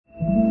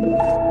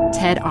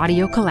TED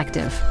Audio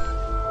Collective.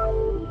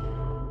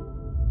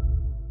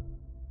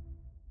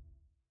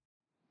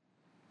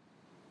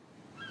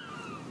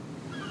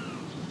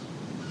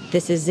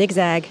 This is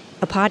Zigzag,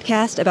 a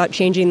podcast about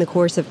changing the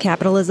course of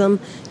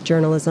capitalism,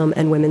 journalism,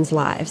 and women's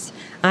lives.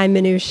 I'm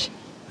Minouche.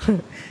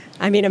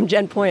 I'm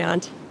Jen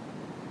Poyant.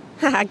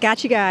 Haha,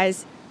 got you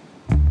guys.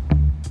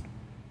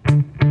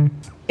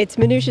 It's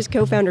Minouche's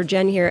co-founder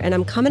Jen here, and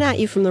I'm coming at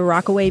you from the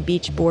Rockaway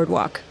Beach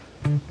Boardwalk.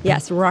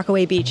 Yes,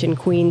 Rockaway Beach in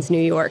Queens,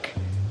 New York.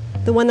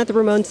 The one that the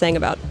Ramones sang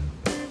about.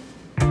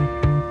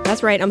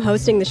 That's right, I'm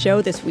hosting the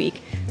show this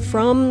week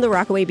from the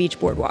Rockaway Beach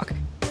Boardwalk.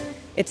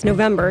 It's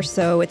November,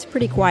 so it's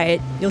pretty quiet.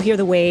 You'll hear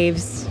the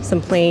waves, some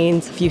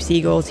planes, a few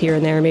seagulls here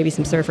and there, maybe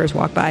some surfers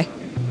walk by.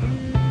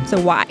 So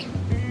why?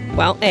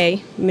 Well,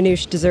 A,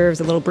 Minouche deserves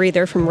a little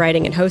breather from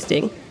writing and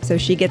hosting, so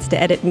she gets to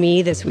edit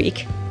me this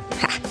week.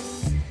 Ha!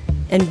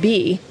 And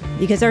B,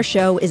 because our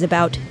show is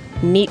about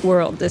Meat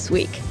World this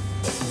week.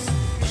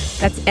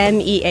 That's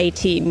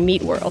M-E-A-T,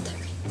 Meat World.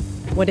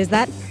 What is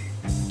that?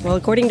 Well,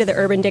 according to the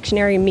Urban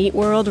Dictionary, Meat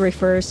World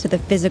refers to the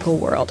physical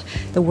world,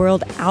 the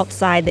world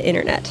outside the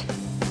internet.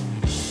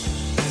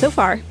 So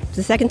far,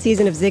 the second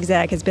season of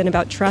Zigzag has been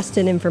about trust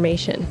and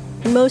information,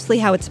 mostly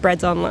how it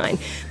spreads online.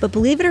 But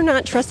believe it or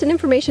not, trust and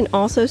information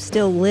also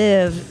still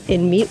live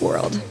in Meat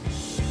World.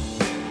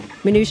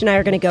 Minouche and I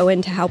are going to go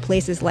into how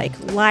places like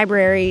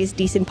libraries,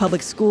 decent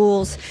public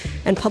schools,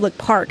 and public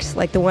parks,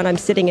 like the one I'm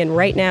sitting in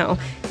right now,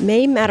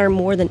 may matter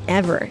more than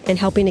ever in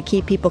helping to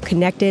keep people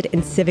connected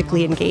and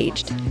civically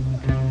engaged.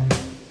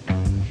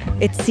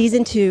 It's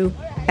Season 2,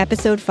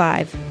 Episode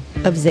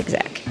 5 of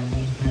Zigzag.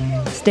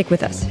 Stick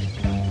with us.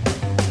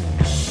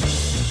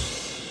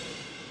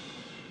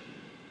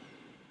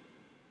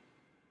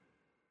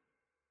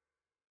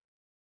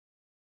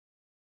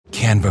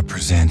 Canva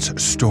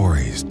presents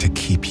stories to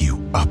keep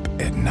you up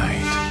at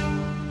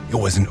night. It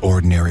was an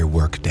ordinary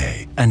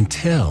workday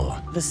until...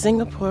 The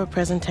Singapore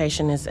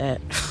presentation is at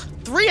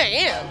 3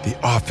 a.m. The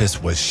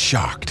office was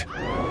shocked.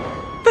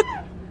 But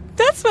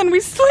that's when we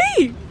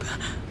sleep.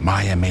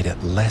 Maya made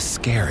it less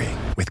scary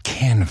with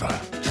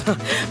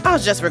Canva. I'll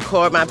just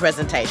record my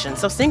presentation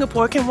so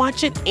Singapore can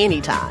watch it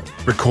anytime.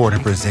 Record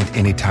and present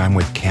anytime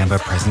with Canva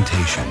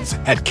presentations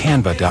at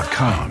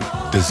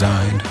canva.com.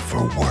 Designed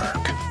for work.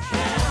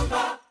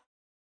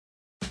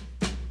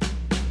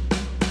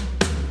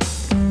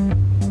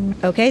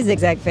 Okay,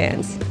 Zigzag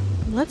fans,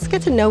 let's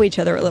get to know each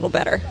other a little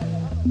better.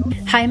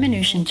 Hi,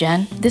 Minouche and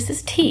Jen. This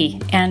is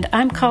T, and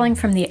I'm calling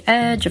from the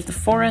edge of the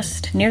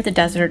forest near the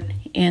desert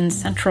in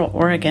central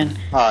Oregon.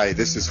 Hi,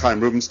 this is Chaim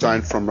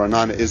Rubenstein from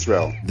Ra'anana,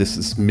 Israel. This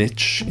is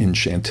Mitch in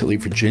Chantilly,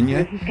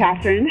 Virginia. This is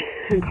Catherine.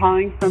 I'm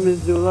calling from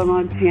Missoula,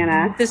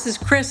 Montana. This is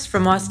Chris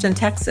from Austin,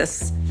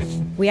 Texas.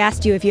 We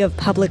asked you if you have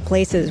public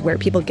places where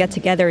people get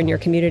together in your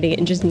community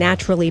and just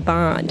naturally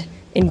bond,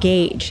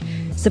 engage,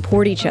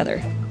 support each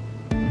other.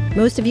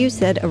 Most of you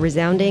said a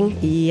resounding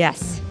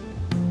yes.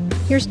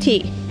 Here's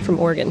T from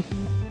Oregon.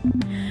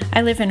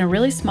 I live in a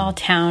really small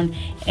town,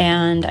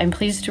 and I'm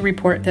pleased to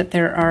report that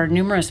there are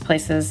numerous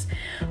places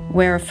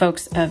where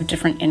folks of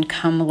different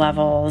income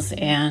levels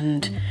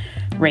and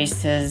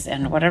races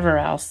and whatever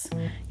else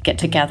get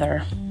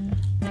together.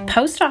 The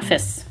post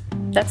office,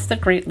 that's the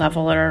great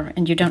leveler,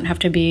 and you don't have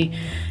to be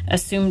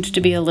assumed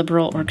to be a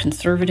liberal or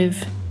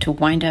conservative to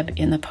wind up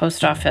in the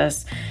post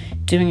office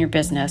doing your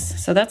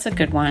business. So that's a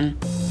good one.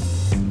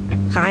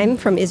 Chaim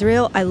from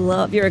Israel, I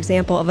love your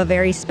example of a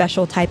very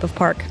special type of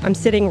park. I'm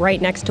sitting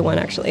right next to one,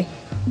 actually.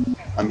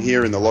 I'm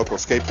here in the local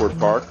skateboard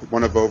park,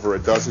 one of over a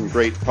dozen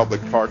great public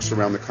parks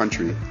around the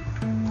country.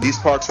 These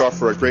parks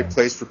offer a great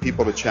place for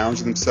people to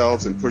challenge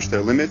themselves and push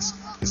their limits,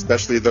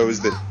 especially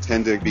those that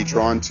tend to be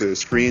drawn to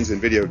screens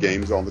and video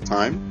games all the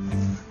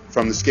time.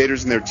 From the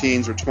skaters in their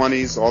teens or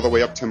 20s all the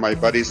way up to my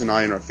buddies and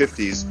I in our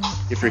 50s,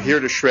 if you're here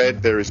to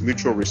shred, there is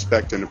mutual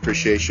respect and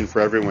appreciation for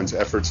everyone's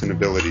efforts and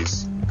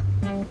abilities.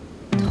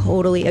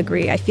 Totally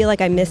agree. I feel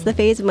like I missed the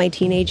phase of my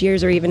teenage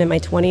years or even in my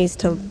 20s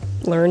to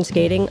learn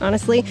skating,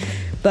 honestly.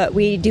 But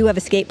we do have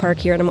a skate park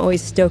here, and I'm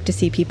always stoked to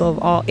see people of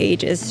all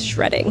ages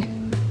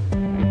shredding.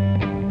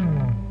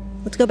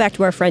 Let's go back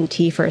to our friend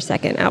T for a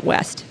second, out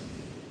west.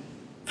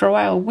 For a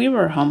while, we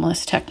were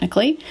homeless,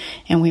 technically,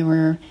 and we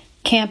were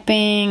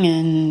camping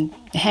and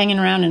hanging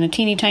around in a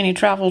teeny tiny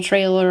travel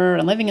trailer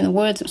and living in the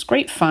woods. It was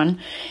great fun,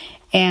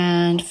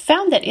 and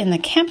found that in the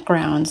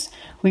campgrounds,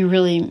 we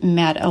really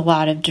met a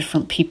lot of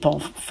different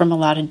people from a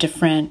lot of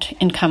different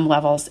income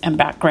levels and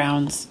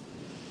backgrounds.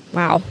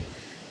 Wow.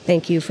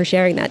 Thank you for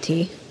sharing that,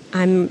 T.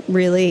 I'm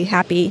really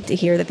happy to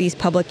hear that these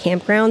public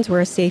campgrounds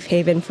were a safe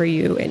haven for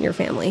you and your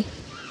family.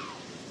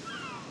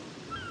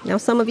 Now,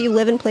 some of you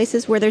live in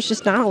places where there's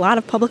just not a lot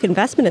of public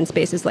investment in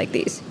spaces like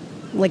these,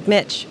 like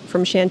Mitch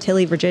from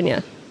Chantilly,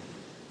 Virginia.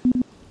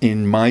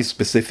 In my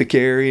specific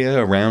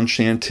area around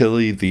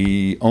Chantilly,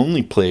 the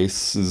only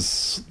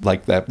places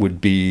like that would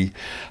be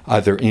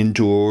either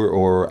indoor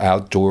or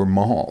outdoor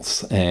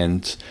malls.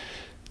 And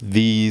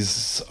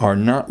these are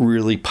not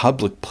really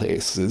public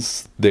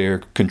places.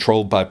 They're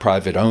controlled by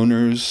private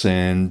owners,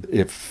 and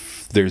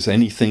if there's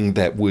anything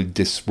that would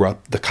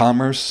disrupt the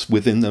commerce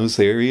within those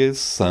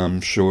areas,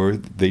 I'm sure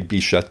they'd be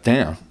shut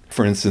down.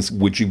 For instance,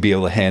 would you be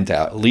able to hand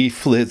out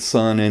leaflets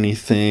on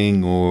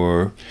anything,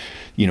 or,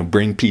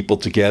 bring people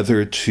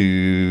together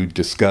to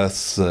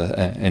discuss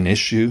an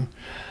issue?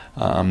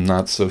 I'm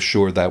not so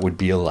sure that would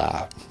be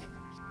allowed.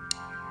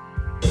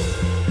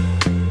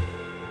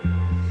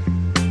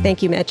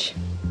 Thank you, Mitch.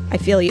 I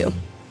feel you.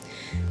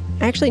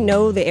 I actually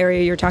know the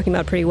area you're talking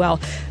about pretty well.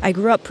 I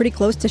grew up pretty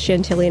close to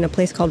Chantilly in a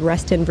place called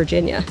Reston,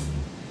 Virginia.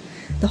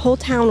 The whole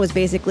town was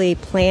basically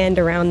planned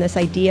around this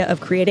idea of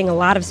creating a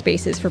lot of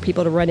spaces for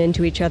people to run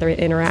into each other and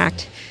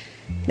interact.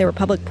 There were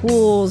public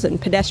pools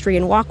and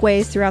pedestrian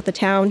walkways throughout the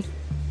town.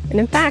 And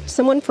in fact,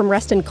 someone from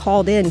Reston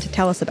called in to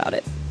tell us about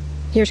it.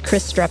 Here's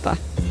Chris Streppa.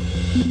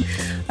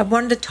 I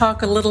wanted to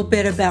talk a little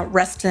bit about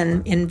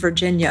Reston in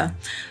Virginia.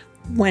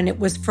 When it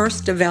was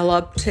first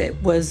developed,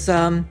 it was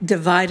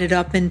divided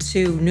up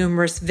into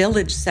numerous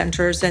village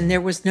centers, and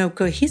there was no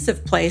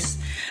cohesive place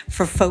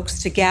for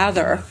folks to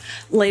gather.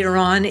 Later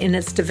on in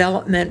its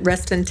development,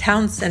 Reston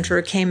Town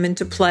Center came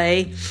into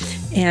play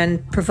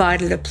and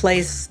provided a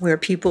place where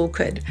people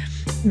could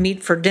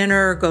meet for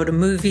dinner, go to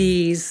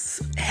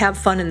movies, have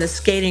fun in the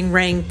skating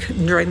rink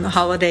during the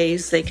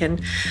holidays. They can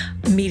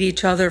meet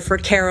each other for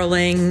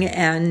caroling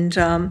and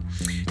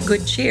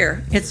good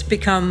cheer. It's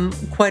become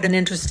quite an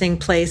interesting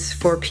place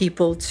for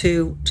people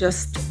to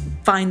just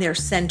find their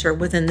center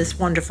within this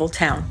wonderful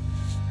town.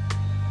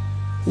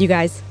 You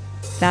guys,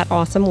 that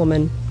awesome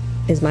woman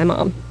is my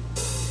mom.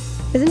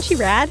 Isn't she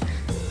rad?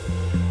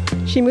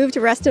 She moved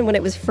to Reston when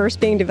it was first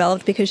being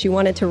developed because she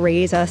wanted to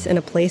raise us in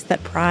a place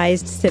that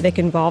prized civic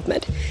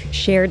involvement,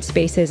 shared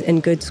spaces,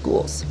 and good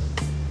schools.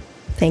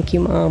 Thank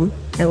you, Mom.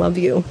 I love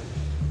you.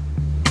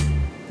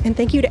 And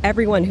thank you to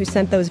everyone who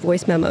sent those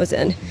voice memos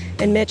in.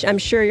 And Mitch, I'm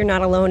sure you're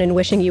not alone in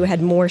wishing you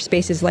had more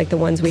spaces like the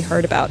ones we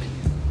heard about.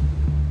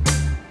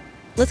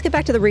 Let's get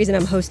back to the reason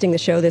I'm hosting the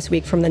show this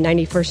week from the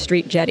 91st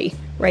Street Jetty,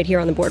 right here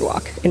on the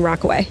boardwalk in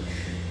Rockaway.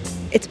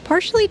 It's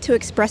partially to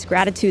express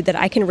gratitude that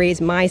I can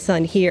raise my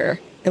son here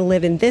and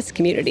live in this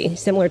community,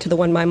 similar to the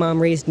one my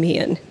mom raised me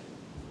in.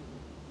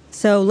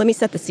 So let me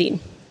set the scene.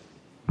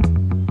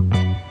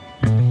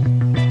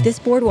 This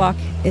boardwalk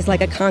is like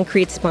a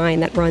concrete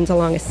spine that runs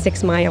along a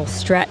 6-mile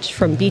stretch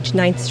from Beach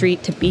 9th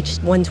Street to Beach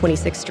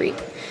 126th Street.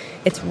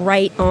 It's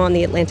right on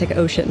the Atlantic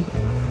Ocean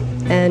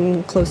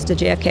and close to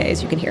JFK,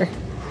 as you can hear.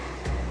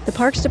 The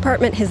Parks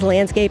Department has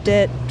landscaped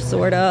it,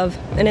 sort of,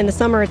 and in the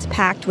summer it's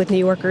packed with New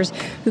Yorkers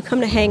who come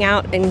to hang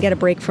out and get a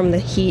break from the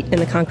heat in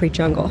the concrete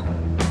jungle.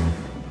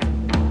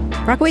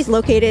 Rockaway is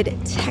located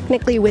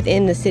technically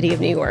within the city of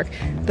New York,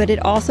 but it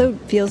also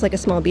feels like a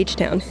small beach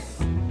town.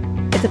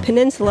 It's a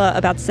peninsula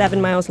about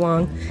 7 miles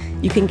long.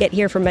 You can get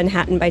here from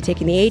Manhattan by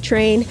taking the A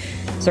train.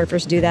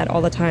 Surfers do that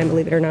all the time,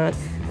 believe it or not.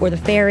 Or the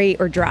ferry,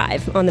 or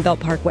drive on the Belt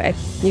Parkway.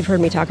 You've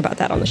heard me talk about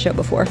that on the show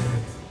before.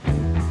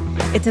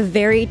 It's a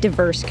very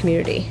diverse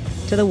community.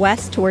 To the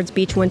west, towards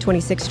Beach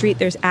 126th Street,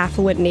 there's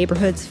affluent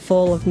neighborhoods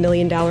full of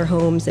million-dollar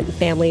homes and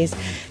families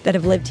that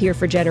have lived here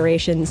for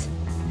generations.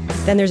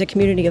 Then there's a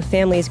community of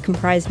families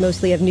comprised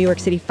mostly of New York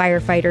City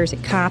firefighters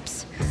and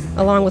cops,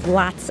 along with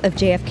lots of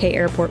JFK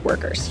airport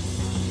workers.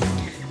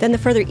 Then the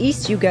further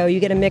east you go, you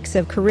get a mix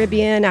of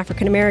Caribbean,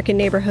 African-American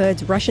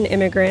neighborhoods, Russian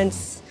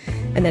immigrants,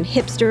 and then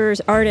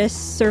hipsters,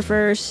 artists,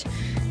 surfers.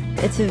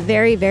 It's a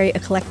very, very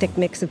eclectic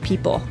mix of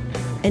people.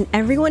 And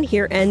everyone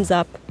here ends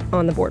up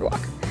on the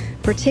boardwalk,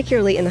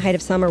 particularly in the height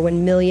of summer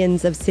when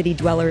millions of city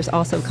dwellers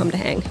also come to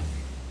hang.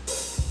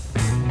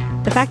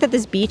 The fact that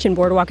this beach and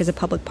boardwalk is a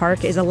public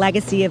park is a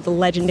legacy of the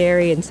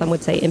legendary, and some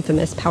would say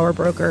infamous, power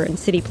broker and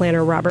city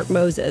planner Robert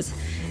Moses.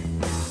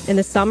 In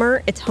the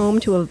summer, it's home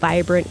to a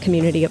vibrant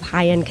community of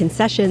high-end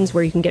concessions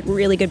where you can get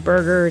really good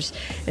burgers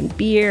and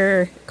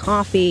beer,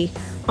 coffee.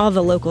 All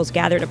the locals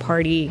gather to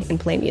party and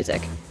play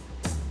music.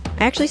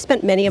 I actually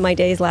spent many of my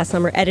days last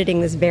summer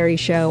editing this very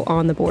show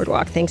on the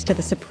boardwalk, thanks to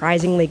the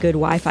surprisingly good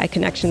Wi-Fi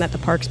connection that the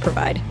parks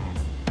provide.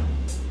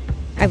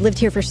 I've lived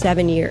here for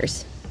 7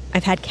 years.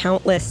 I've had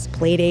countless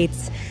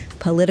playdates,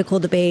 political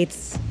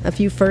debates, a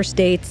few first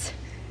dates,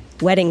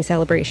 wedding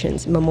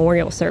celebrations,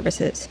 memorial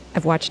services.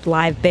 I've watched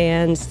live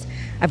bands.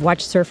 I've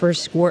watched surfers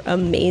score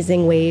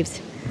amazing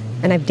waves.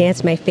 And I've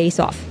danced my face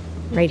off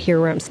right here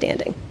where I'm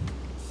standing.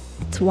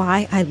 It's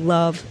why I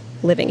love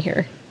living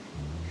here.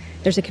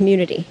 There's a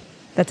community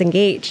that's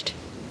engaged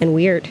and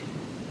weird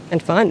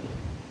and fun.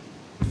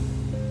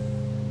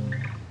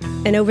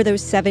 And over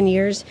those 7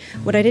 years,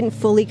 what I didn't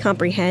fully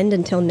comprehend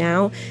until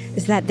now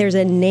is that there's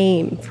a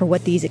name for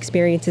what these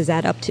experiences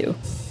add up to.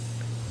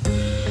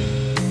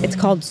 It's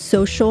called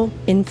social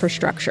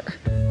infrastructure.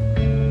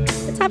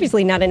 It's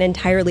obviously not an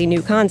entirely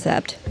new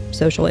concept,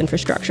 social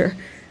infrastructure.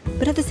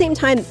 But at the same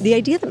time, the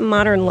idea that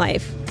modern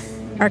life,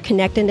 our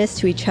connectedness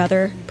to each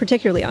other,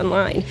 particularly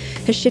online,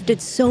 has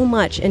shifted so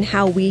much in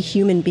how we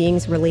human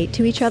beings relate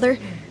to each other,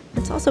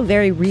 it's also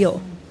very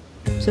real.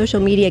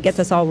 Social media gets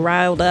us all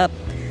riled up,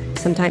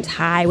 sometimes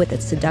high with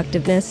its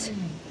seductiveness.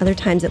 Other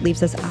times it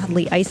leaves us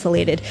oddly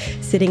isolated,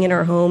 sitting in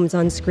our homes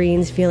on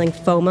screens feeling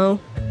FOMO,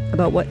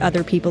 about what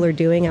other people are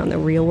doing out in the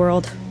real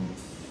world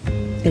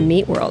and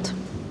meat world.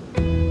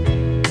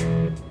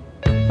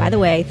 By the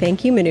way,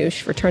 thank you,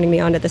 Manoush, for turning me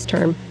on to this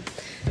term.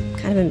 I'm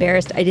kind of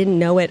embarrassed I didn't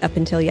know it up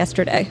until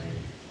yesterday.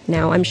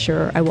 Now I'm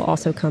sure I will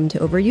also come to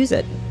overuse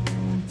it.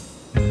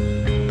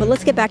 But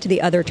let's get back to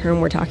the other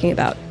term we're talking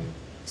about,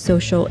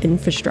 social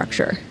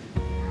infrastructure.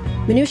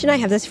 Manoush and I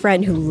have this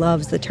friend who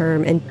loves the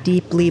term and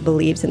deeply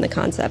believes in the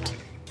concept.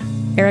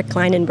 Eric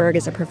Kleinenberg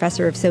is a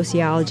professor of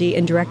sociology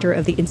and director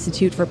of the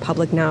Institute for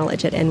Public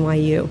Knowledge at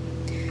NYU.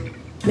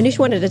 Manoush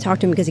wanted to talk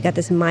to him because he got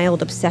this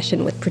mild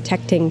obsession with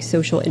protecting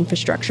social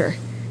infrastructure,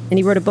 and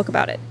he wrote a book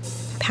about it,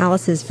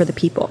 Palaces for the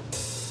People.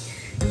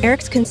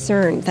 Eric's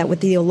concerned that with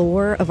the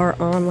allure of our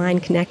online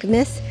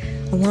connectedness,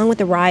 along with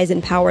the rise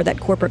in power that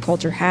corporate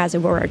culture has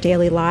over our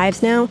daily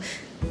lives now,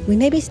 we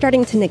may be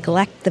starting to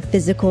neglect the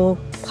physical,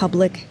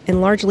 public, and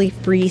largely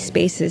free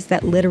spaces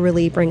that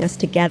literally bring us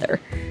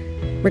together,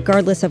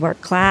 regardless of our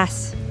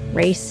class,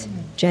 race,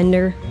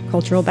 gender,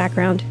 cultural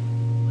background.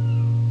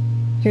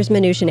 Here's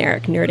Manoush and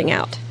Eric nerding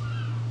out.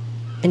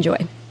 Enjoy.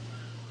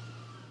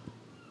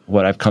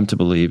 What I've come to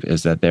believe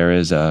is that there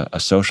is a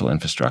social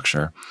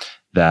infrastructure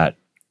that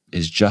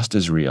is just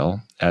as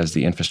real as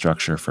the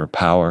infrastructure for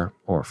power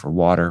or for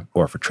water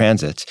or for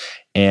transit.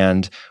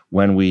 And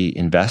when we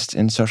invest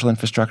in social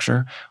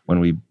infrastructure, when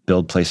we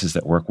build places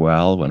that work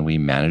well, when we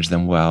manage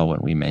them well,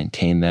 when we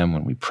maintain them,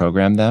 when we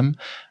program them,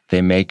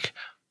 they make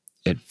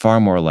it far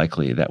more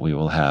likely that we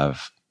will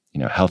have,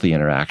 healthy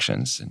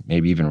interactions and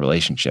maybe even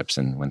relationships.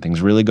 And when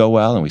things really go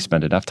well and we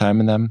spend enough time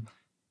in them,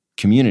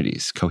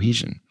 communities,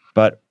 cohesion.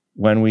 But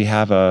when we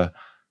have a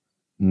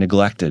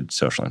neglected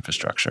social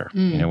infrastructure,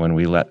 when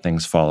we let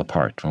things fall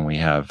apart, when we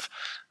have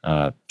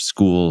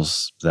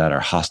schools that are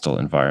hostile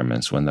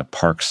environments, when the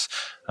parks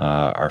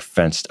are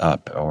fenced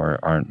up or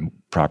aren't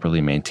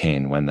properly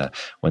maintained, when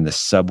the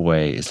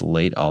subway is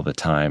late all the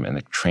time and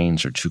the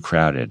trains are too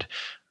crowded,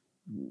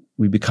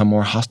 we become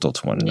more hostile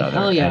to one another.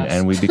 Hell yes.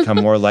 And we become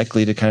more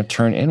likely to kind of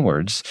turn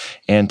inwards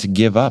and to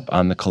give up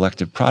on the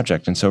collective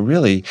project. And so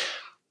really,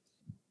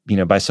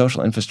 by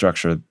social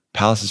infrastructure,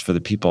 palaces for the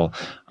people,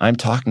 I'm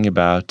talking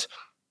about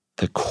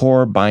the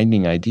core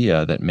binding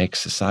idea that makes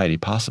society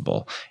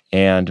possible.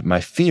 And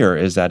my fear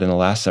is that in the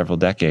last several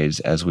decades,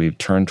 as we've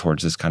turned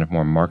towards this kind of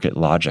more market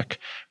logic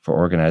for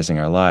organizing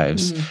our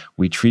lives,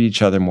 we treat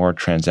each other more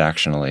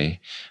transactionally.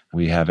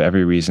 We have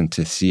every reason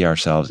to see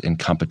ourselves in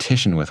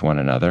competition with one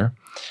another,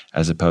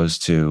 as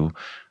opposed to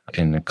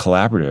in a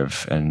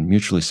collaborative and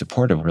mutually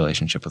supportive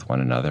relationship with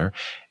one another.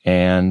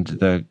 And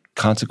the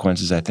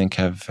consequences, I think,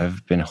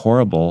 have been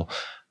horrible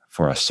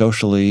for us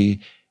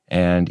socially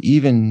and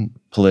even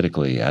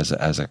politically as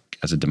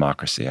a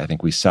democracy. I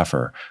think we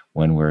suffer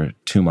when we're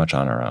too much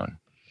on our own.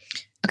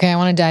 Okay, I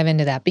want to dive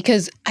into that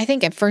because I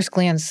think at first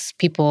glance,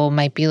 people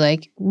might be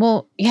like,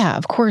 well, yeah,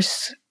 of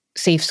course,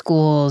 safe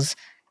schools,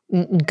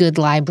 good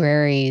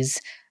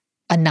libraries,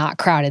 a not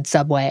crowded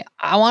subway.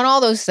 I want all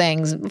those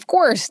things. Of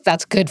course,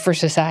 that's good for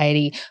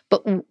society.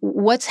 But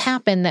what's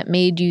happened that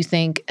made you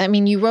think,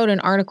 you wrote an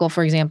article,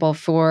 for example,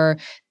 for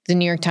the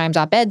New York Times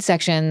op-ed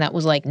section that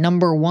was like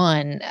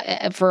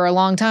 #1 for a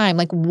long time.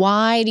 Like,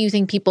 why do you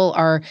think people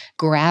are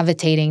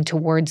gravitating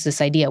towards this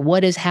idea?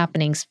 What is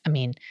happening?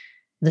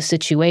 The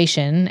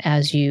situation,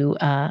 as you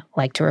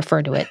like to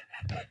refer to it.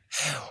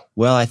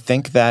 Well, I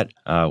think that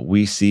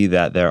we see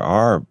that there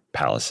are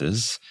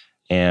palaces.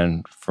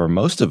 And for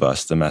most of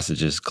us, the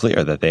message is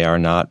clear that they are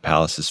not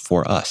palaces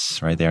for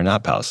us, right? They are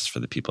not palaces for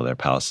the people. They're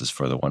palaces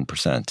for the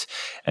 1%.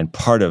 And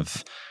part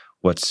of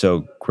what's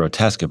so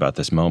grotesque about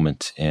this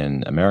moment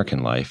in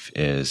American life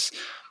is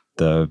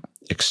the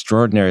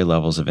extraordinary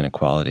levels of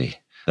inequality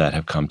that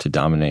have come to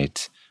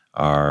dominate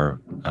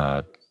our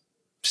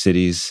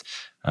cities,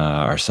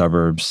 our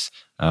suburbs,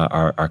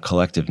 our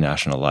collective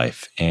national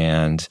life.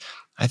 And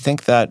I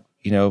think that,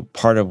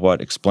 part of what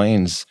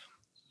explains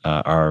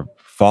our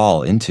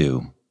fall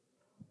into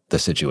the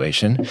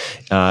situation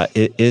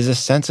is a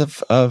sense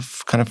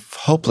of kind of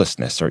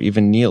hopelessness or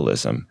even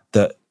nihilism.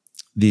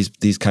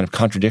 These kind of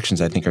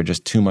contradictions, I think, are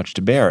just too much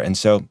to bear. And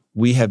so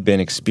we have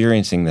been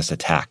experiencing this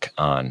attack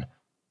on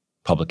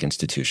public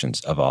institutions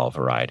of all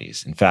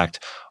varieties. In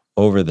fact,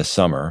 over the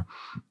summer,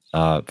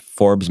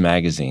 Forbes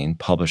magazine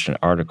published an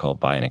article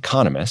by an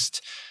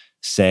economist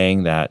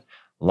saying that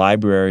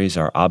libraries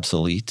are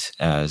obsolete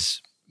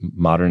as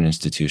modern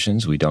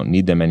institutions. We don't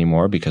need them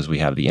anymore because we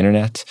have the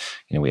internet,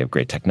 we have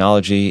great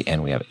technology,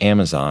 and we have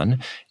Amazon,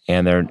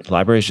 and their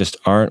libraries just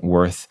aren't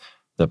worth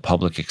the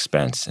public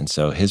expense. And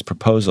so his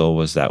proposal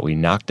was that we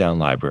knock down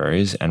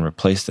libraries and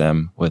replace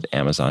them with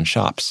Amazon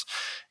shops.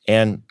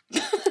 And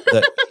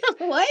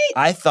What?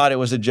 I thought it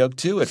was a joke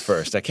too at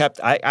first.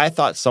 I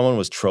thought someone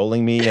was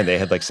trolling me and they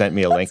had sent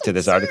me a link to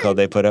this article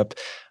they put up.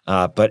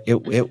 But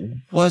it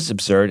was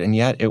absurd, and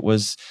yet it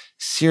was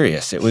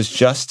serious. It was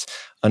just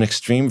an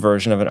extreme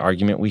version of an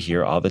argument we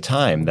hear all the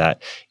time,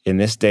 that in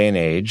this day and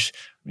age,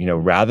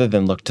 rather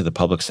than look to the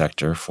public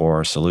sector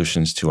for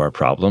solutions to our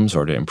problems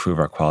or to improve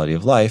our quality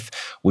of life,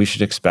 we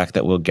should expect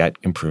that we'll get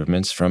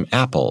improvements from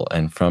Apple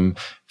and from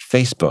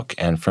Facebook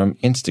and from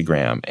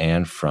Instagram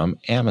and from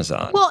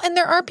Amazon. Well, and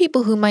there are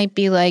people who might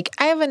be like,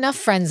 I have enough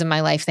friends in my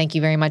life, thank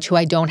you very much, who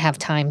I don't have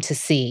time to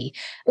see.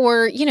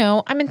 Or,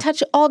 I'm in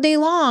touch all day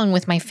long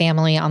with my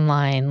family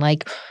online.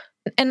 Like,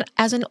 and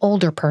as an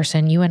older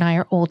person, you and I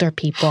are older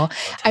people.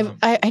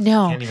 I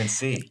know. Can't even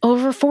see.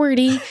 Over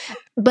 40.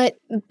 But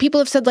people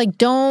have said, like,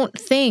 don't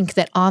think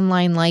that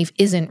online life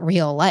isn't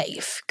real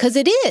life, because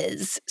it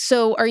is.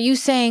 So are you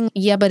saying,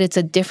 yeah, but it's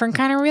a different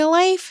kind of real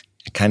life?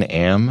 I kind of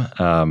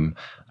am.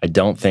 I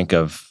don't think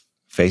of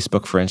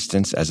Facebook, for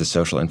instance, as a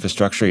social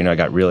infrastructure. I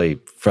got really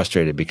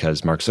frustrated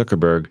because Mark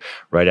Zuckerberg,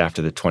 right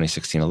after the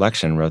 2016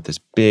 election, wrote this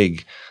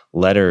big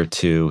letter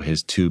to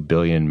his 2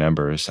 billion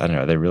members. I don't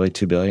know, are they really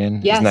 2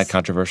 billion? Yes. Isn't that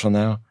controversial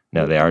now?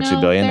 No, they are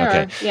 2 billion?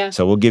 Okay. Yeah.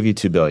 So we'll give you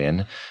 2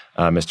 billion,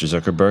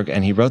 Mr. Zuckerberg.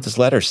 And he wrote this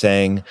letter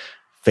saying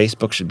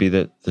Facebook should be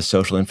the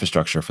social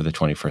infrastructure for the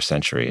 21st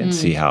century and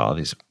see how all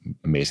these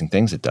amazing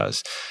things it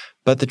does.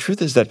 But the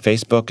truth is that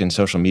Facebook and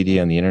social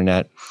media and the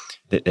internet,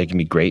 they can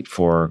be great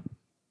for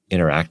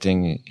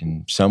interacting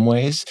in some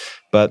ways,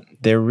 but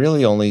they're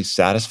really only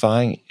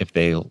satisfying if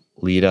they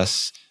lead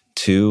us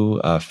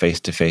to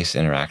face-to-face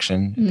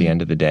interaction at the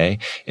end of the day.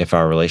 If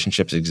our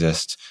relationships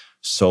exist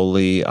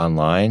solely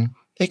online,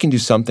 they can do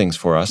some things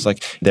for us.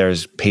 Like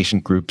there's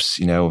patient groups,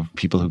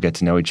 people who get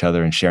to know each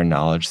other and share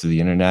knowledge through the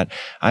internet.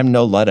 I'm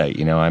no Luddite,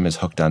 I'm as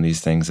hooked on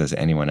these things as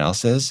anyone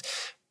else is.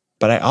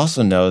 But I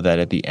also know that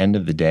at the end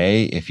of the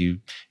day, if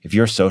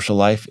your social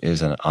life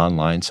is an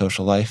online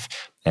social life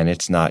and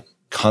it's not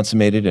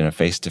consummated in a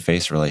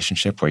face-to-face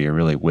relationship where you're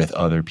really with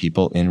other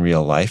people in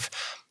real life,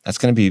 that's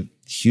going to be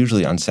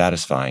hugely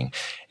unsatisfying.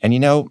 And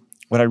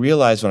what I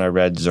realized when I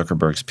read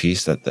Zuckerberg's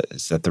piece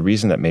is that the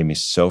reason that made me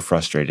so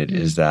frustrated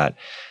is that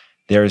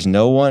there is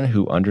no one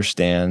who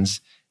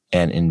understands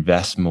and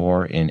invests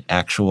more in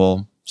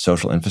actual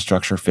social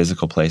infrastructure,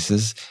 physical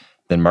places,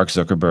 than Mark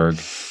Zuckerberg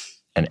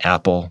and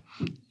Apple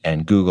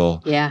and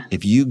Google. Yeah.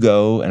 If you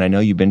go, and I know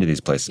you've been to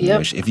these places,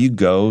 Mish, if you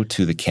go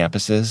to the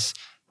campuses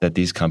that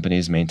these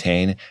companies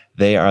maintain,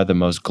 they are the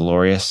most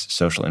glorious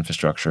social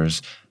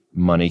infrastructures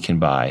money can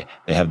buy.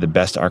 They have the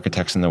best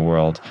architects in the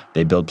world.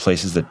 They build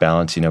places that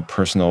balance,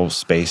 personal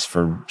space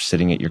for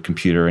sitting at your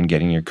computer and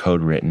getting your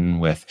code written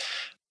with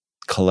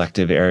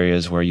collective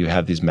areas where you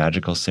have these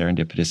magical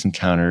serendipitous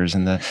encounters,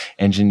 and the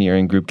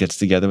engineering group gets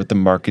together with the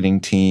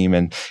marketing team,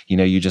 and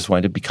you just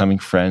wind up becoming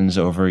friends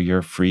over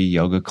your free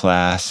yoga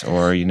class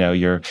or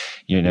your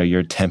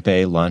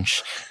tempeh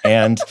lunch,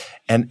 and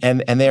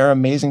they are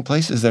amazing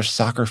places. There's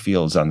soccer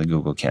fields on the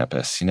Google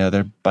campus.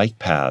 They're bike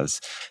paths.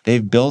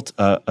 They've built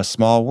a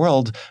small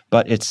world,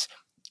 but it's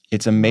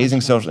amazing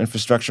social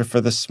infrastructure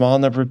for the small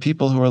number of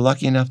people who are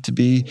lucky enough to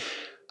be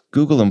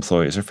Google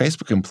employees or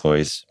Facebook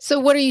employees. So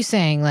what are you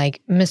saying?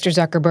 Like, Mr.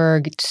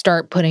 Zuckerberg,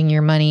 start putting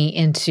your money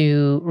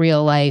into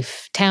real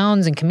life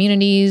towns and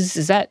communities?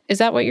 Is that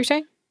what you're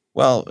saying?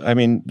 Well, I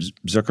mean,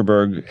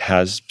 Zuckerberg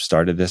has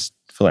started this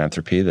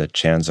philanthropy, the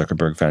Chan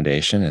Zuckerberg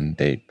Foundation, and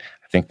I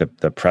think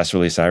the press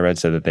release I read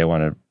said that they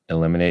want to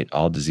eliminate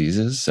all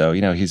diseases. So,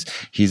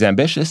 he's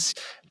ambitious.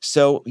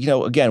 So,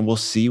 again, we'll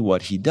see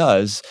what he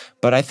does,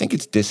 but I think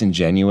it's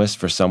disingenuous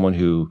for someone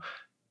who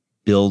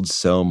builds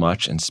so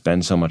much and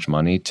spends so much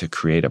money to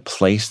create a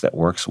place that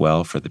works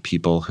well for the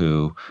people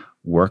who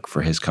work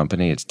for his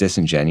company. It's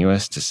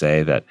disingenuous to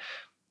say that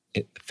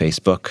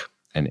Facebook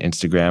and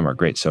Instagram are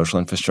great social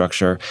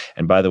infrastructure.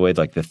 And by the way,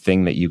 like the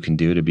thing that you can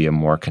do to be a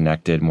more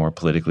connected, more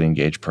politically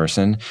engaged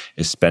person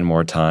is spend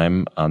more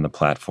time on the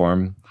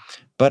platform.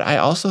 But I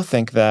also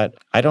think that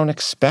I don't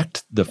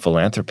expect the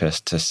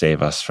philanthropist to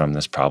save us from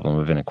this problem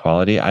of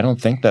inequality. I don't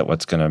think that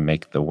what's going to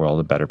make the world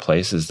a better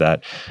place is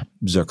that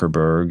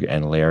Zuckerberg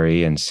and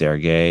Larry and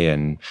Sergey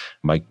and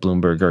Mike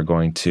Bloomberg are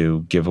going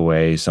to give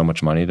away so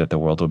much money that the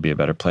world will be a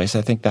better place.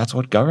 I think that's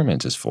what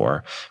government is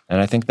for. And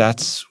I think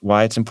that's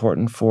why it's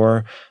important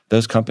for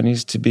those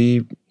companies to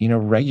be,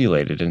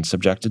 regulated and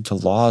subjected to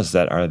laws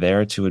that are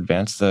there to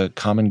advance the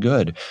common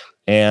good.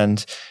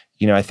 And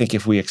I think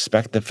if we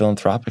expect the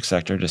philanthropic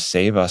sector to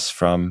save us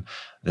from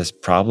this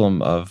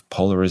problem of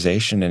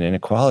polarization and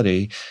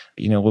inequality,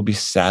 we'll be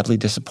sadly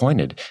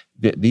disappointed.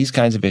 These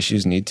kinds of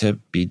issues need to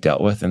be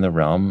dealt with in the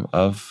realm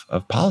of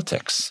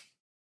politics.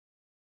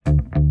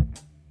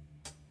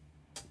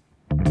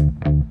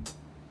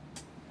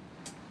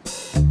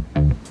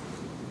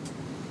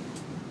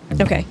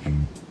 Okay.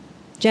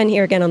 Jen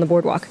here again on the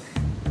boardwalk.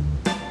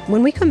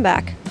 When we come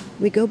back,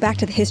 we go back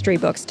to the history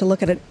books to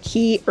look at a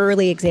key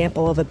early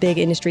example of a big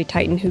industry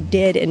titan who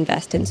did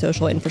invest in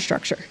social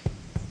infrastructure.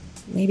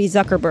 Maybe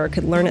Zuckerberg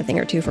could learn a thing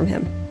or two from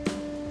him.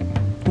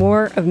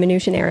 More of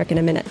Manoush and Eric in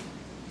a minute.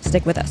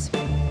 Stick with us.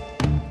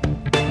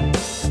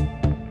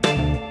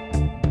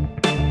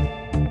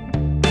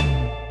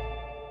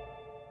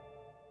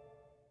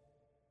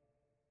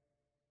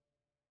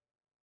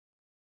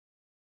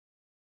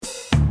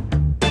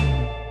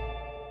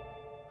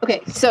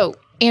 Okay, so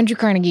Andrew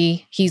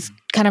Carnegie, he's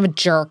kind of a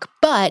jerk,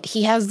 but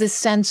he has this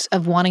sense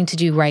of wanting to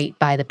do right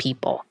by the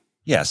people.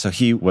 Yeah, so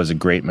he was a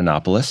great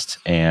monopolist,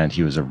 and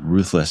he was a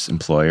ruthless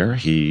employer.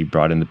 He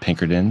brought in the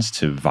Pinkertons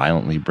to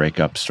violently break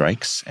up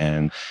strikes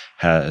and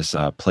has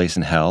a place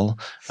in hell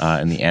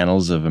in the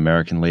annals of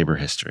American labor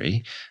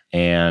history.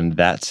 And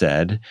that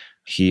said,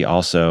 he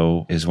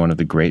also is one of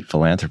the great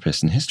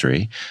philanthropists in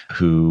history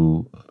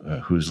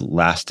whose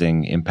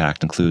lasting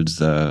impact includes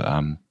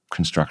the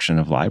construction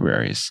of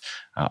libraries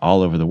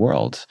all over the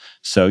world.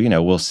 So,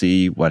 we'll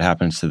see what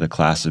happens to the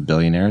class of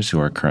billionaires who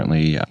are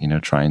currently,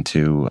 trying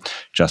to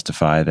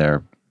justify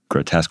their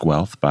grotesque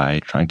wealth by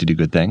trying to do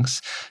good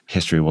things.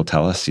 History will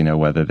tell us,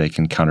 whether they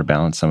can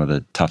counterbalance some of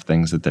the tough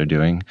things that they're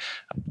doing.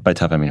 By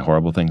tough, I mean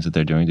horrible things that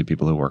they're doing to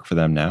people who work for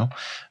them now.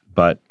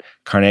 But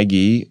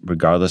Carnegie,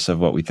 regardless of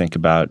what we think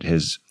about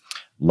his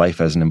life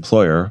as an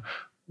employer,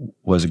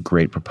 was a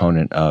great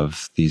proponent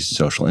of these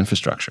social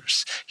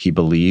infrastructures. He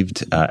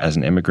believed, as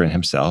an immigrant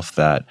himself,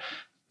 that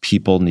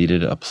people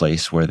needed a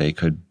place where they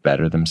could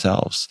better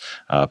themselves,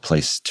 a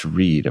place to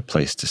read, a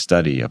place to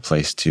study, a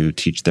place to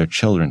teach their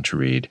children to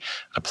read,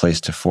 a place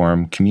to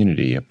form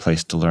community, a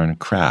place to learn a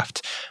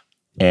craft.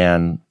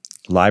 And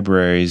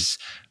libraries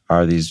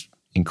are these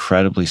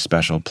incredibly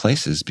special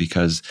places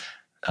because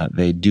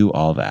they do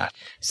all that.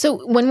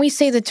 So when we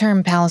say the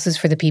term palaces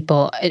for the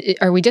people,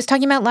 are we just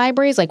talking about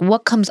libraries? Like,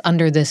 what comes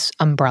under this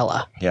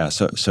umbrella? Yeah,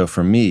 so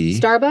for me...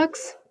 Starbucks?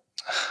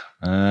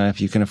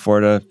 If you can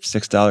afford a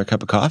 $6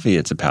 cup of coffee,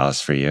 it's a palace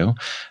for you.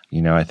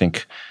 I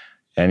think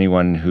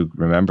anyone who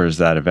remembers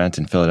that event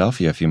in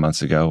Philadelphia a few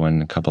months ago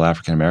when a couple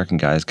African-American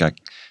guys got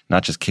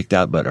not just kicked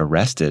out, but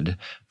arrested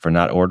for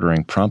not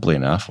ordering promptly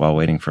enough while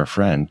waiting for a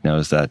friend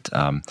knows that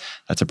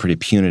that's a pretty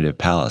punitive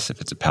palace,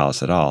 if it's a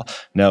palace at all.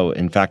 No,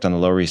 in fact, on the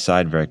Lower East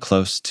Side, very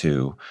close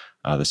to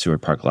the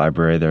Seward Park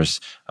Library, there's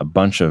a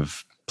bunch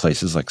of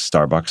places like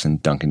Starbucks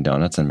and Dunkin'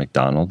 Donuts and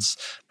McDonald's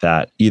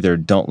that either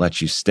don't let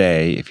you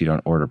stay if you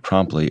don't order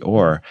promptly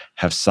or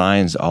have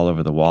signs all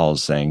over the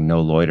walls saying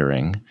no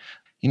loitering.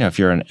 If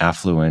you're an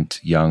affluent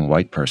young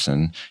white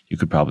person, you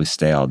could probably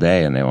stay all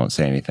day and they won't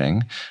say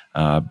anything.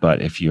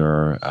 But if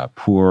you're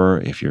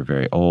poor, if you're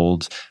very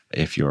old,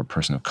 if you're a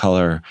person of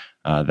color,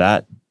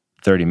 that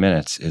 30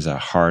 minutes is a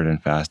hard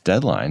and fast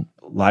deadline.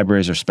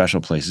 Libraries are special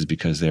places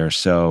because they are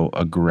so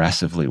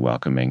aggressively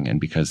welcoming and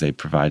because they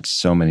provide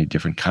so many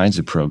different kinds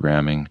of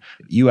programming.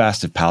 You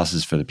asked if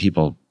palaces for the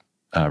people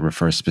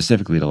refers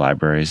specifically to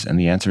libraries, and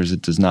the answer is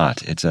it does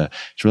not. It's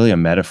really a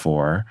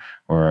metaphor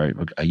or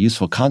a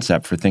useful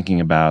concept for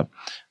thinking about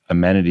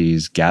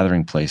amenities,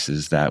 gathering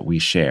places that we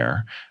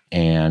share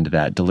and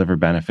that deliver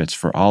benefits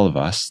for all of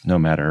us, no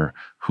matter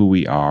who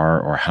we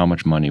are or how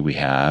much money we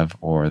have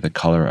or the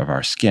color of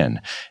our skin.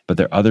 But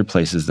there are other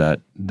places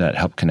that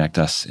help connect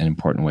us in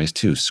important ways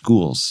too.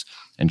 Schools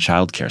and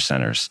childcare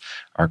centers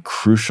are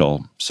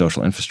crucial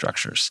social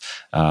infrastructures.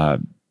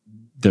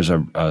 There's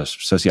a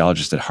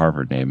sociologist at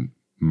Harvard named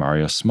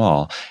Mario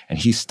Small, and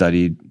he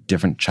studied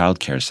different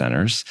childcare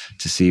centers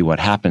to see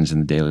what happens in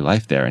the daily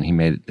life there. And he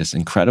made this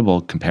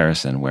incredible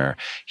comparison where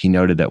he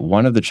noted that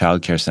one of the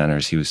childcare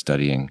centers he was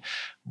studying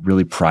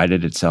really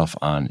prided itself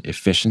on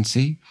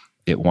efficiency.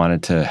 It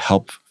wanted to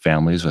help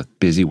families with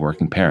busy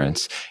working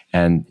parents.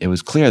 And it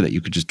was clear that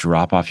you could just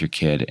drop off your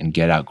kid and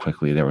get out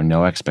quickly. There were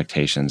no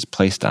expectations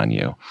placed on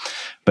you.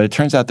 But it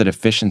turns out that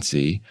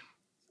efficiency,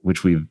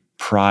 which we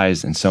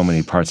prize in so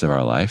many parts of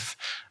our life,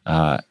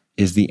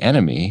 is the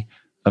enemy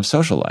of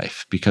social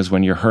life, because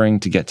when you're hurrying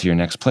to get to your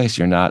next place,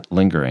 you're not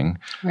lingering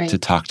to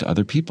talk to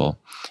other people.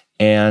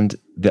 And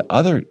the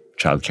other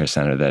childcare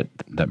center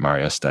that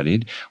Mario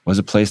studied was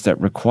a place that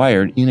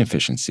required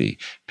inefficiency.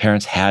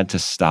 Parents had to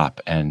stop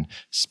and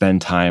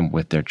spend time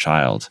with their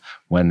child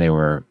when they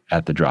were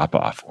at the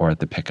drop-off or at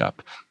the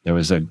pickup. There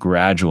was a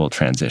gradual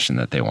transition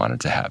that they wanted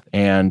to have.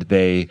 And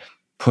they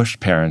pushed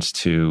parents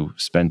to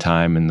spend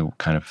time in the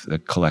kind of the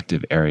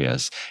collective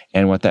areas.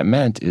 And what that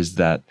meant is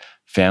that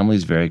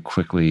families very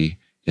quickly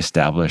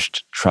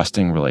established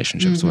trusting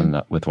relationships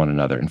with one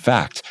another. In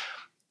fact,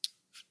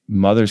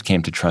 mothers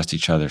came to trust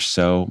each other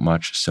so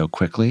much so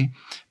quickly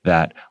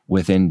that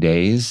within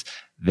days,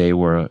 they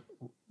were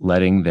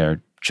letting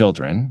their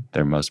children,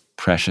 their most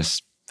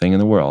precious thing in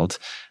the world,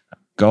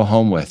 go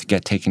home with,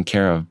 get taken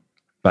care of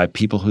by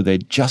people who they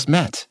just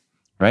met,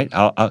 right?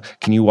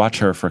 Can you watch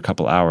her for a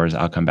couple hours?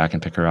 I'll come back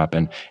and pick her up.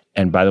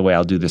 And by the way,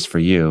 I'll do this for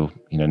you,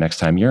 next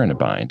time you're in a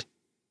bind.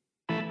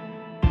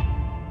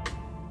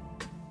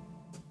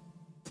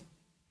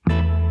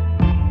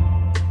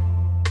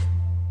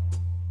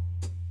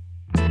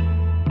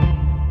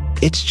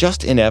 It's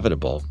just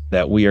inevitable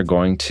that we are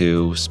going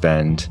to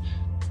spend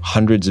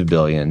hundreds of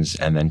billions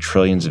and then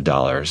trillions of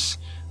dollars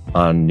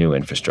on new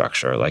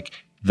infrastructure. Like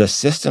the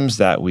systems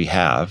that we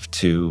have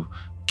to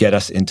get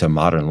us into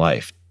modern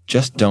life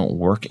just don't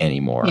work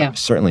anymore. Yeah.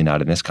 Certainly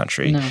not in this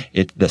country. No.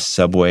 The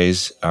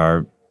subways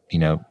are,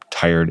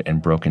 tired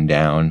and broken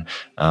down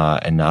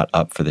and not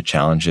up for the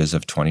challenges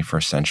of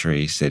 21st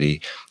century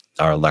city.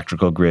 Our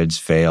electrical grids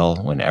fail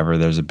whenever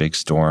there's a big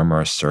storm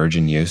or a surge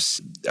in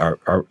use. Our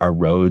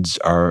roads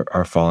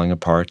are falling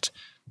apart.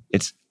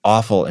 It's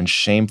awful and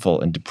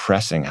shameful and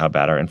depressing how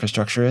bad our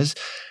infrastructure is.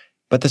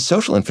 But the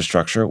social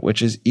infrastructure,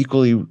 which is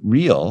equally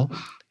real,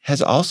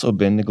 has also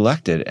been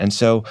neglected. And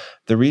so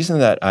the reason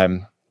that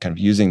I'm kind of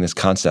using this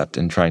concept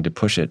and trying to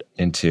push it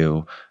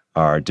into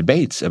our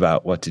debates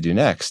about what to do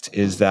next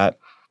is that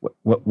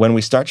when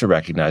we start to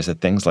recognize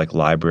that things like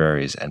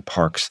libraries and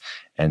parks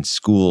and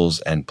schools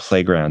and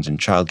playgrounds and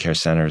childcare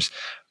centers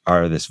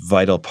are this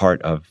vital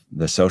part of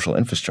the social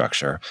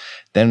infrastructure,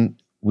 then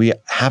we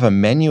have a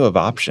menu of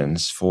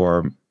options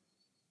for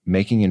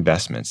making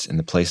investments in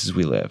the places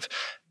we live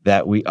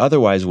that we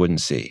otherwise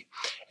wouldn't see.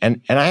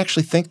 And I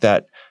actually think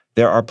that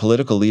there are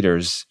political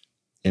leaders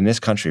in this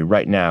country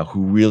right now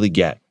who really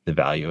get the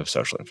value of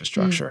social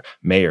infrastructure,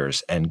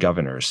 mayors and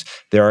governors.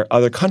 There are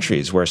other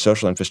countries where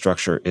social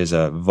infrastructure is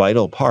a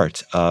vital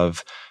part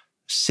of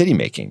city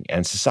making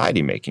and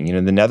society making.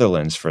 In the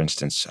Netherlands, for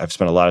instance, I've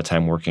spent a lot of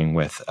time working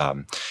with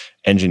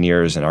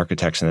engineers and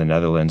architects in the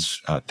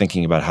Netherlands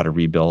thinking about how to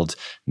rebuild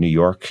New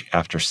York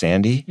after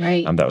Sandy.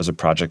 Right. That was a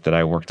project that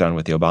I worked on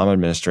with the Obama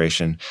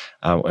administration.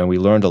 And we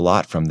learned a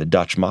lot from the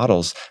Dutch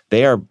models.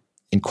 They are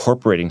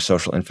incorporating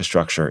social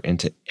infrastructure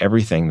into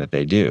everything that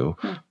they do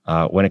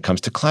when it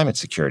comes to climate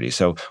security.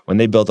 So when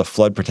they build a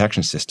flood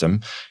protection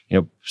system,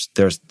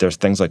 there's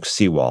things like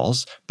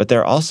seawalls, but there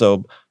are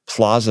also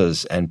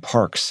plazas and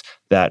parks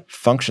that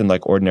function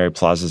like ordinary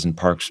plazas and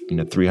parks,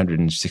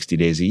 360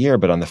 days a year.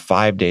 But on the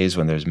 5 days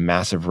when there's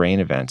massive rain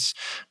events,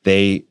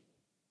 they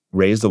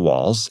raise the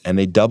walls and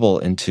they double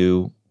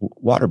into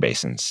water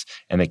basins,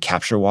 and they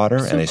capture water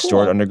and they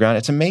store it underground.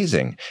 It's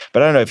amazing.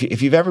 But I don't know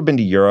if you've ever been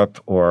to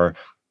Europe or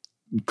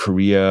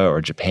Korea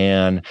or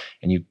Japan,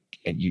 and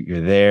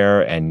you're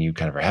there and you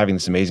kind of are having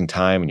this amazing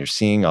time and you're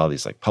seeing all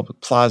these like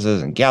public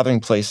plazas and gathering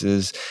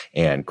places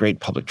and great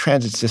public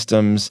transit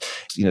systems,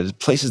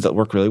 places that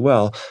work really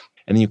well.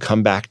 And then you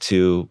come back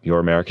to your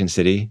American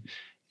city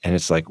and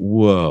it's like,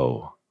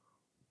 whoa,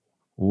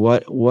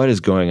 what is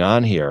going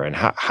on here? And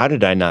how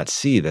did I not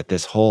see that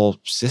this whole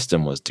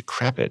system was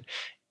decrepit?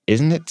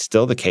 Isn't it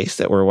still the case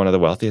that we're one of the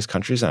wealthiest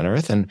countries on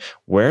earth? And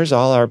where's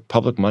all our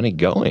public money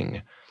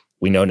going?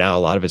 We know now a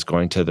lot of it's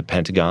going to the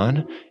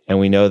Pentagon, and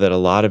we know that a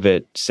lot of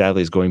it,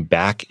 sadly, is going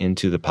back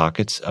into the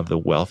pockets of the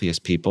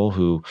wealthiest people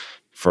who,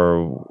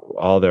 for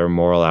all their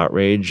moral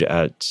outrage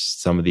at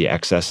some of the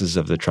excesses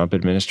of the Trump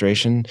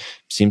administration,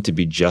 seem to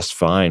be just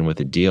fine with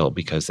the deal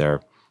because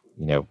they're,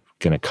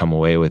 going to come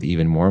away with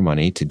even more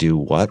money to do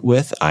what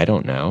with? I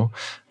don't know.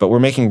 But we're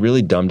making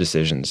really dumb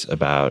decisions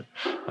about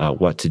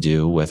what to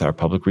do with our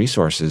public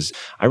resources.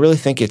 I really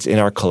think it's in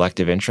our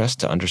collective interest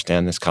to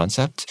understand this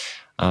concept.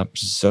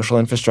 Social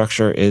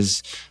infrastructure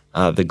is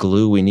the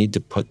glue we need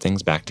to put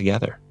things back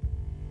together.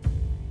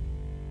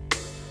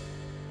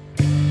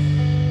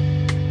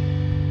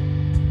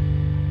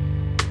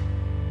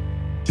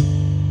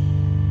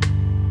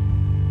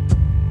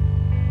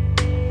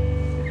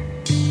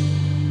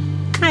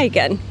 Hi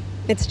again.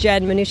 It's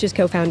Jen, Minutia's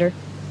co-founder.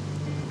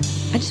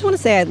 I just want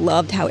to say I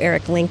loved how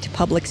Eric linked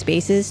public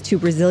spaces to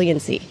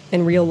resiliency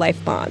and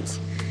real-life bonds.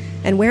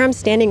 And where I'm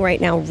standing right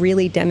now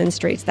really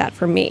demonstrates that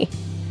for me.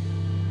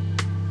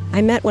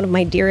 I met one of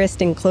my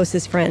dearest and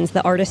closest friends,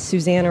 the artist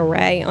Susanna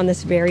Ray, on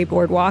this very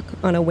boardwalk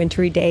on a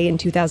wintry day in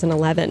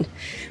 2011.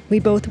 We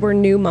both were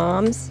new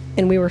moms,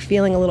 and we were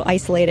feeling a little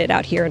isolated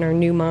out here in our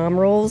new mom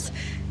roles.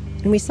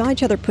 And we saw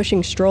each other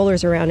pushing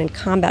strollers around in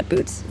combat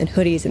boots and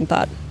hoodies and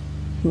thought,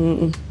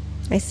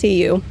 I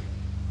see you.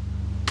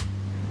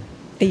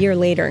 A year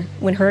later,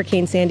 when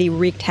Hurricane Sandy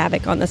wreaked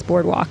havoc on this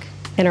boardwalk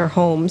and our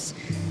homes,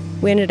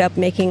 we ended up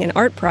making an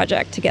art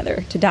project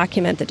together to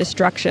document the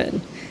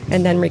destruction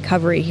and then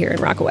recovery here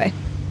in Rockaway.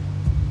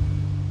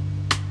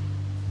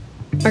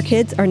 Our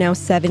kids are now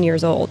 7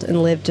 years old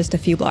and live just a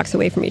few blocks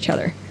away from each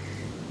other.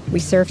 We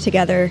surf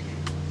together,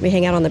 we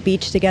hang out on the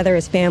beach together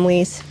as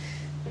families.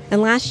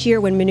 And last year,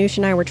 when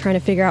Minutia and I were trying to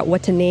figure out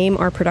what to name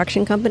our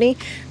production company,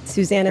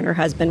 Suzanne and her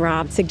husband,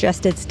 Rob,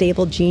 suggested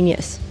Stable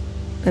Genius,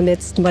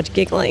 amidst much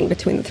giggling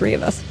between the three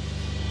of us.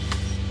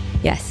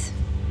 Yes,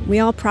 we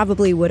all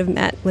probably would have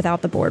met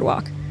without the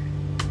boardwalk.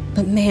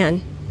 But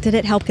man, did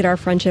it help get our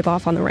friendship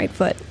off on the right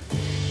foot.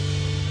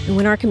 And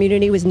when our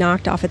community was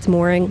knocked off its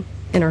mooring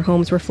and our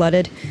homes were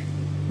flooded,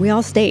 we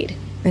all stayed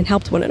and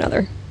helped one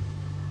another.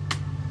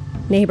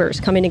 Neighbors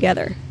coming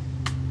together.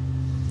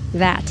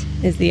 That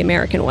is the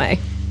American way.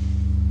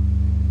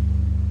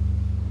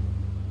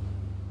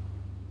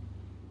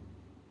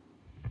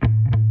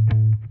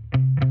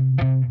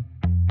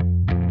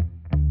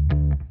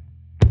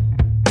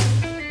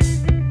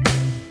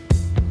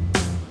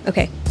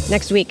 Okay,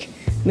 next week,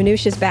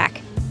 Minutia's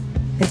back.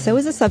 And so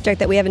is a subject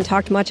that we haven't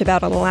talked much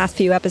about on the last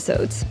few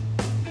episodes,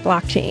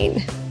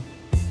 blockchain.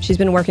 She's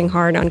been working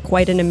hard on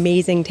quite an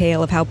amazing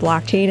tale of how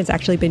blockchain has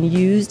actually been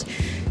used,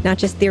 not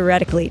just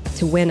theoretically,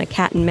 to win a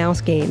cat and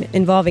mouse game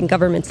involving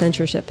government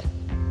censorship.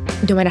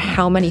 No matter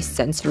how many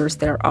censors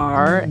there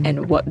are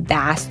and what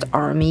vast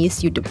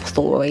armies you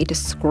deploy to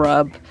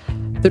scrub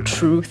the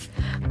truth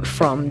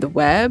from the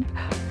web,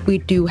 we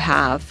do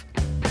have,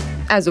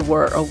 as it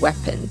were, a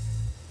weapon.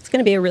 It's going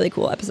to be a really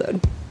cool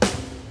episode.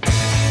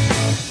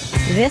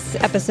 This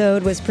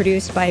episode was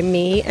produced by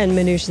me and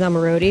Manoush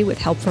Zomorodi with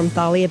help from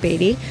Thalia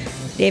Beatty.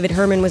 David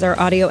Herman was our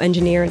audio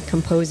engineer and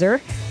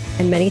composer.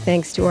 And many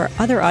thanks to our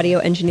other audio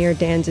engineer,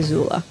 Dan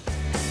Zazula.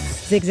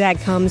 Zigzag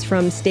comes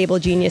from Stable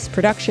Genius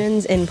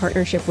Productions in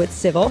partnership with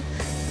Civil.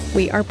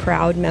 We are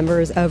proud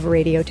members of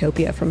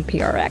Radiotopia from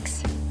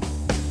PRX.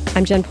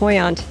 I'm Jen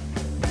Poyant.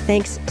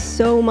 Thanks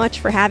so much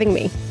for having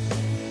me.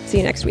 See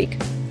you next week.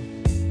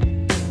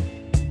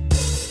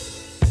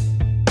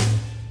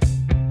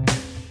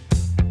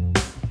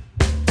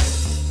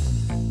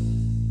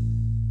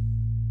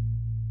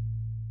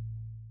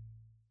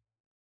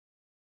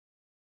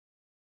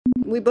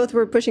 We both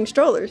were pushing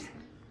strollers.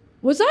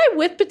 Was I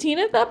with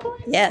Bettina at that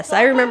point? Yes,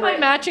 I remember. My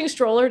matching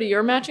stroller to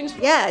your matching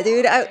stroller? Yeah,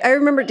 dude. I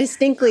remember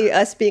distinctly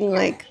us being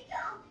like,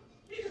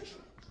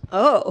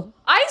 oh.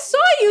 I saw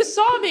you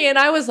saw me and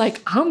I was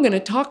like, I'm going to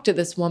talk to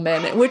this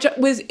woman, which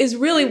is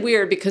really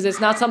weird because it's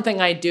not something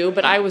I do,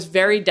 but I was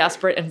very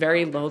desperate and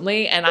very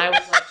lonely. And I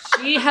was like,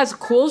 she has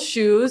cool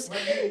shoes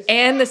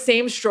and the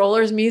same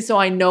stroller as me, so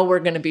I know we're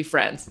going to be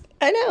friends.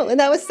 I know. And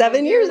that was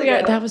 7 years ago.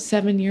 Yeah, that was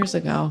 7 years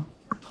ago.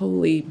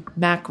 Holy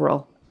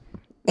mackerel.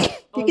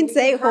 You can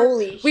say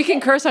holy shit. We can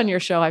curse on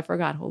your show. I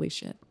forgot. Holy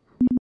shit.